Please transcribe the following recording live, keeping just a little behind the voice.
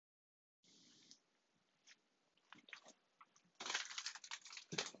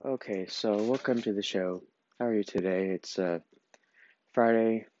Okay, so welcome to the show. How are you today? It's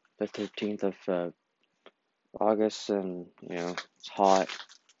Friday, the 13th of August, and it's hot.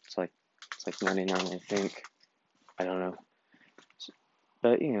 It's like 99, I think. I don't know,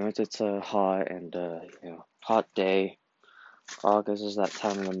 but it's hot and hot day. August is that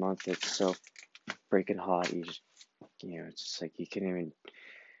time of the month. It's so freaking hot. It's just like you can't even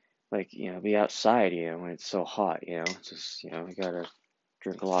be outside. When it's so hot. It's just you gotta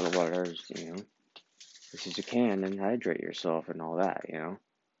drink a lot of water. As you can and hydrate yourself and all that.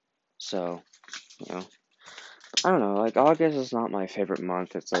 So, you know, I don't know, like August is not my favorite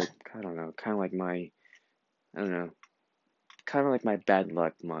month. It's like, I don't know, I don't know, kind of like my bad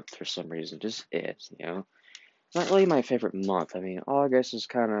luck month for some reason. Just is. Not really my favorite month. I mean, August is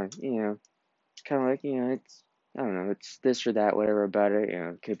kind of like, I don't know, it's this or that, whatever about it.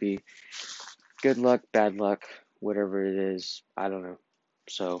 It could be good luck, bad luck, whatever it is. I don't know.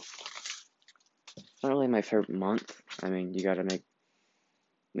 So, not really my favorite month. I mean, you gotta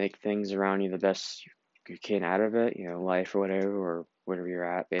make things around you the best you can out of it, life or whatever you're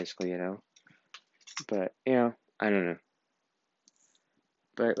at, basically. But I don't know.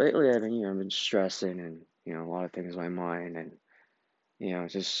 But lately, I've been stressing and a lot of things in my mind, and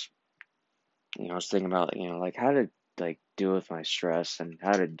just I was thinking about like how to deal with my stress and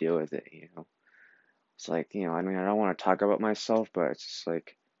how to deal with it. It's like I mean, I don't want to talk about myself, but it's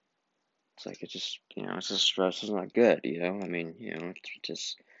just stress is not good. I mean, it's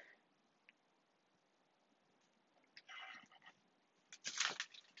just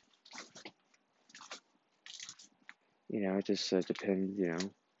it just depends.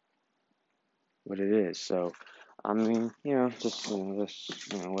 What it is. So, I mean,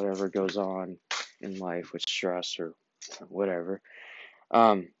 whatever goes on in life with stress or whatever.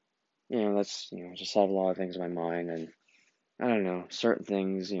 Um, that's just have a lot of things in my mind, and I don't know, certain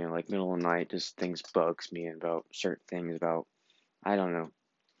things, like middle of the night, just things bugs me about certain things about I don't know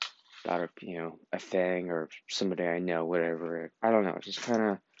about a thing or somebody I know, whatever. I don't know. It's just kind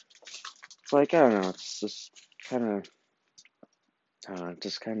of it's like I don't know. It's just kind of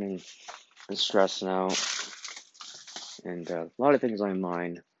just kind of stressing out, and a lot of things on my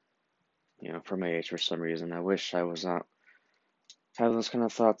mind. For my age for some reason. I wish I was not having those kind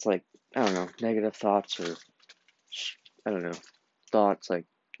of thoughts, like, I don't know, negative thoughts or, I don't know, thoughts, like,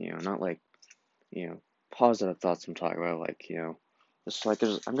 not like, you know, positive thoughts I'm talking about, like, just like,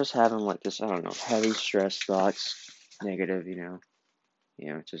 I'm just having, like, this, I don't know, heavy stress thoughts, negative,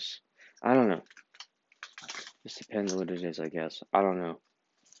 just, I don't know. Just depends on what it is, I guess. I don't know.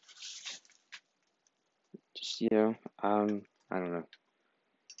 Just, I don't know.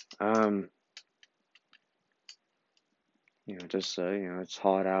 Um, just, it's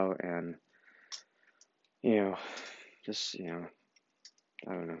hot out and, you know, just, I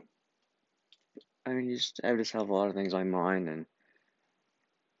don't know. I mean, I just have a lot of things on my mind, and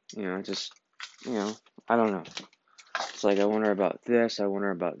just you know, I don't know. It's like I wonder about this, I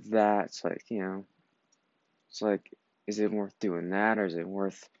wonder about that. It's like it's like, is it worth doing that, or is it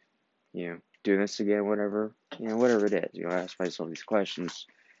worth doing this again, whatever, whatever it is. I ask myself these questions,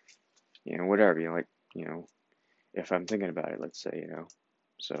 whatever, like you know, if I'm thinking about it, let's say,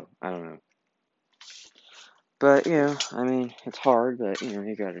 So I don't know, but I mean, it's hard, but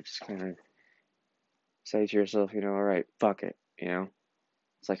you gotta just kind of say to yourself, all right, fuck it,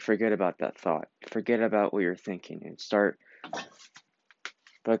 It's like forget about that thought. Forget about what you're thinking and start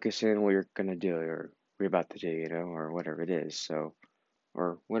focusing on what you're gonna do or what you're about to do, or whatever it is. So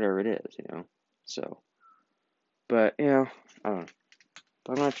or whatever it is, So but I don't know.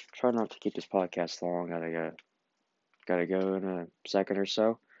 But I'm not trying not to keep this podcast long. Gotta go in a second or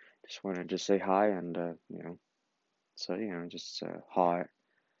so. Just wanna just say hi and so just hot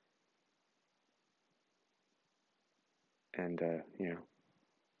and yeah.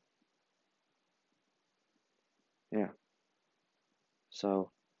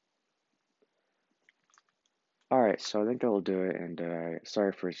 So alright, so I think that will do it, and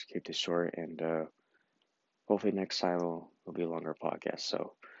sorry for keep this short, and hopefully next time will be a longer podcast.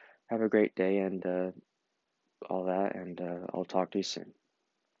 So have a great day and all that, and I'll talk to you soon.